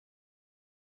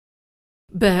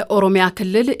በኦሮሚያ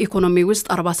ክልል ኢኮኖሚ ውስጥ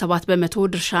 47 በመቶ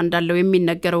ድርሻ እንዳለው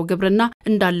የሚነገረው ግብርና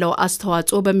እንዳለው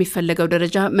አስተዋጽኦ በሚፈለገው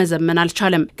ደረጃ መዘመን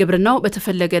አልቻለም። ግብርናው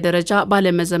በተፈለገ ደረጃ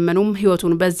ባለመዘመኑም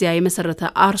ህይወቱን በዚያ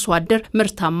የመሰረተ አርሶ አደር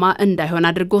ምርታማ እንዳይሆን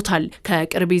አድርጎታል።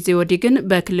 ከቅርብ ጊዜ ወዲህ ግን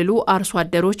በክልሉ አርሶ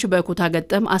አደሮች በኩታ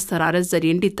ገጠም አስተራረስ ዘዴ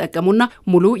እንዲጠቀሙና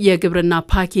ሙሉ የግብርና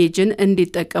ፓኬጅን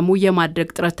እንዲጠቀሙ የማድረግ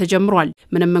ጥረት ተጀምሯል።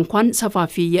 ምንም እንኳን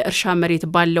ሰፋፊ የእርሻ መሬት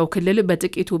ባለው ክልል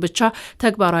በጥቂቱ ብቻ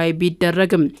ተግባራዊ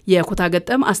ቢደረግም የኩታ ገጠም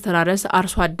አስተራረስ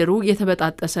አርሶ አደሩ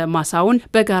የተበጣጠሰ ማሳውን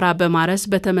በጋራ በማረስ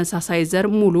በተመሳሳይ ዘር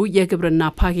ሙሉ የግብርና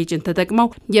ፓኬጅን ተጠቅመው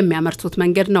የሚያመርቱት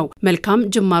መንገድ ነው። መልካም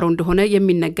ጅማሮ እንደሆነ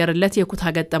የሚነገርለት የኩታ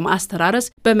ገጠም አስተራረስ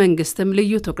በመንግስትም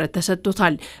ልዩ ትኩረት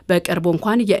ተሰጥቶታል። በቅርቡ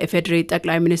እንኳን የኢፌዴሪ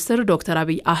ጠቅላይ ሚኒስትር ዶክተር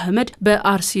አብይ አህመድ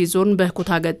በአርሲ ዞን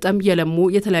በኩታ ገጠም የለሙ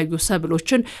የተለያዩ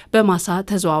ሰብሎችን በማሳ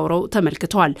ተዘዋውረው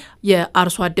ተመልክተዋል።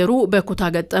 የአርሶ አደሩ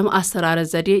በኩታ ገጠም አስተራረስ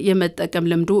ዘዴ የመጠቀም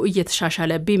ልምዱ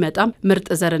እየተሻሻለ ቢመጣም ምርጥ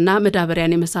ዘርና መዳበሪያን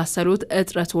የመሳሰሉት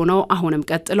እጥረት ሆነው አሁንም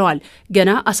ቀጥለዋል።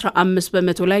 ገና 15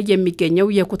 በመቶ ላይ የሚገኘው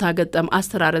የኩታ ገጠም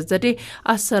አስተራረስ ዘዴ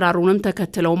አሰራሩንም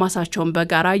ተከትለው ማሳቸውን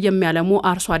በጋራ የሚያለሙ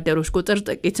አርሶ አደሮች ቁጥር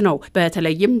ጥቂት ነው።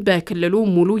 በተለይም በክልሉ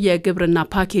ሙሉ የግብርና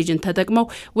ፓኬጅን ተጠቅመው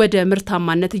ወደ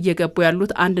ምርታማነት እየገቡ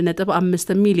ያሉት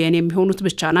 1.5 ሚሊዮን የሚሆኑት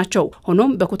ብቻ ናቸው።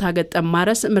 ሆኖም በኩታ ገጠም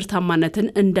ማረስ ምርታማነትን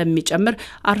እንደሚጨምር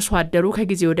አርሶ አደሩ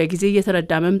ከጊዜ ወደ ጊዜ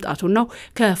የተረዳ መምጣቱን ነው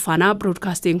ከፋና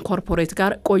ብሮድካስቲንግ ኮርፖሬት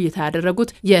ጋር ቆይታ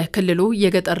ያደረጉት የክልሉ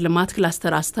የገጠር ልማት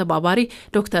ክላስተር አስተባባሪ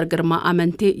ዶክተር ግርማ አመንቴ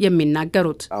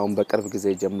የሚናገሩት። አሁን በቅርብ ጊዜ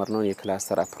ጀመርነው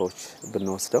የክላስተር አፕሮች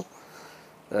ብንወስደው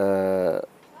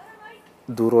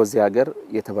ዱሮ እዚህ ሀገር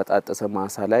የተበጣጠሰ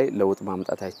ማሳ ላይ ለውጥ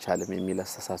ማምጣት አይቻልም የሚል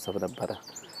አስተሳሰብ ነበር።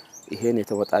 ይሄን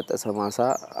የተበጣጠሰ ማሳ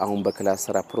አሁን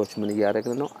በክላስተር አፕሮች ምን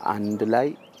እያደረግን ነው? አንድ ላይ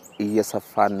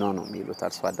እየሰፋን ነው የሚሉት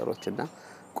አርሶ አደሮችና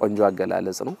ቆንጆ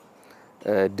አገላለጽ ነው።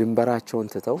 ድንበራቸውን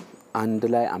ትተው አንድ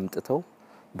ላይ አምጥተው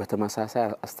በተመሳሳይ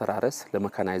አስተራረስ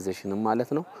ለሜካናይዜሽን ማለት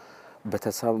ነው።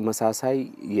 በተመሳሳይ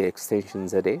የኤክስቴንሽን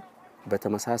ዘዴ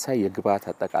በተመሳሳይ የግብዓት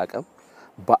አጠቃቀም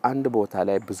በአንድ ቦታ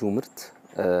ላይ ብዙ ምርት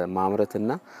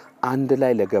ማምረትና አንድ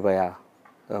ላይ ለገበያ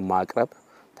ማቅረብ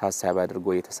ታሳቢ አድርጎ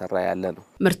እየተሰራ ያለ ነው።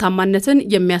 ምርታማነትን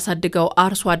የሚያሳድገው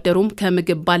አርሶ አደሩም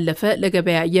ከምግብ ባለፈ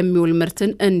ለገበያ የሚውል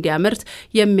ምርትን እንዲያመርት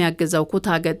የሚያግዘው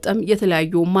ኩታ ገጠም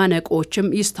የተለያዩ ማነቆችም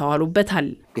ይስተዋሉበታል።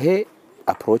 ይሄ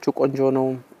አፕሮቹ ቆንጆ ነው።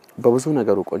 በብዙ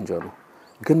ነገሩ ቆንጆ ነው።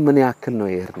 ግን ምን ያክል ነው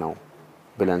ይሄር ነው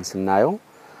ብለን ስናየው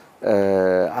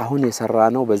አሁን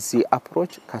የሰራነው በዚህ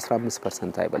አፕሮች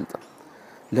ከ15% አይበልጥም።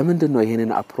 ለምንድን ነው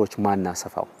ይሄንን አፕሮች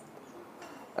ማናሰፋው?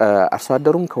 አርሶ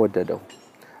አደሩም ከወደደው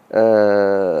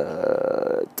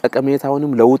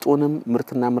ጠቀሜታውንም ለውጡንም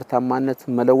ምርትና ምርታማነት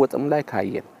መለወጥም ላይ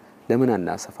ካየን ለምን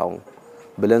አናሰፋው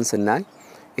ብለን ስናይ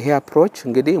ይሄ አፕሮች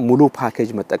እንግዲህ ሙሉ ፓኬጅ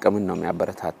መጠቀምን ነው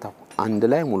የሚያበረታታው። አንድ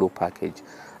ላይ ሙሉ ፓኬጅ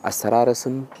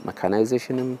አስተራረስም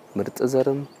ሜካናይዜሽንም ምርጥ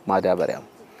ዘርም ማዳበሪያም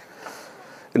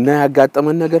እና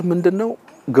ያጋጠመን ነገር ምንድነው?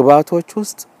 ግብዓቶች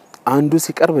ውስጥ አንዱ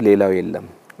ሲቀርብ ሌላው የለም።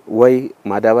 ወይ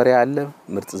ማዳበሪያ አለ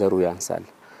ምርጥ ዘሩ ያንሳል፣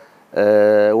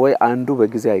 ወይ አንዱ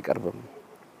በጊዜ አይቀርብም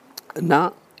እና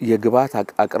የግብዓት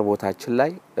አቅርቦታችን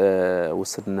ላይ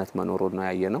ውስንነት መኖሩን ነው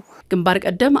ያየነው። ግንባር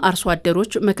ቀደም አርሶ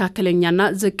አደሮች መካከለኛና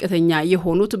ዝቅተኛ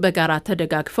የሆኑት በጋራ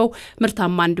ተደጋግፈው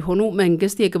ምርታማ እንዲሆኑ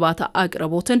መንግስት የግብዓት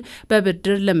አቅርቦትን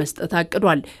በብድር ለመስጠት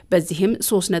አቅዷል። በዚህም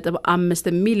 3.5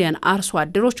 ሚሊዮን አርሶ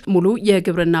አደሮች ሙሉ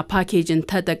የግብርና ፓኬጅን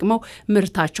ተጠቅመው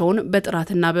ምርታቸውን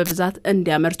በጥራትና በብዛት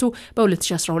እንዲያመርቱ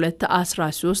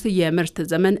በ2012-13 የምርት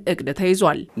ዘመን እቅድ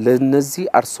ተይዟል። ለነዚህ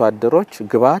አርሶ አደሮች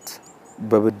ግብዓት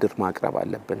በብድር ማቅረብ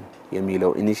አለብን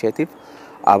የሚለው ኢኒሺዬቲቭ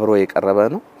አብሮ የቀረበ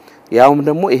ነው። ያውም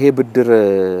ደግሞ ይሄ ብድር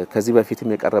ከዚህ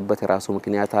በፊትም የቀረበበት የራሱ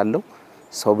ምክንያት አለው።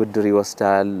 ሰው ብድር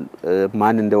ይወስዳል፣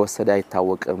 ማን እንደወሰደ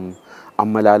አይታወቅም፣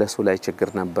 አመላለሱ ላይ ችግር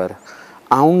ነበር።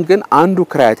 አሁን ግን አንዱ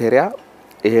ክራይቴሪያ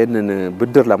ይሄንን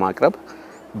ብድር ለማቅረብ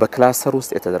በክላስተር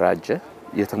ውስጥ የተደራጀ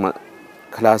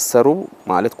ክላስተሩ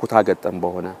ማለት ኩታ ገጠም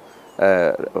በሆነ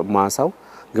ማሳው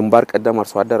ግንባር ቀደም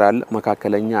አርሶ አደር አለ፣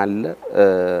 መካከለኛ አለ፣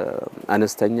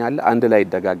 አነስተኛ አለ፣ አንድ ላይ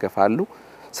ይደጋገፋሉ።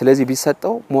 ስለዚህ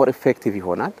ቢሰጠው ሞር ኢፌክቲቭ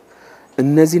ይሆናል።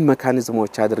 እነዚህን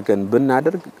ሜካኒዝሞች አድርገን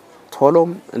ብናደርግ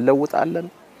ቶሎም እንለውጣለን፣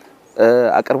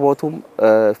 አቅርቦቱም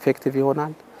ኢፌክቲቭ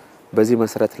ይሆናል። በዚህ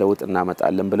መሰረት ለውጥ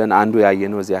እናመጣለን ብለን አንዱ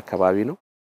ያየነው እዚህ አካባቢ ነው።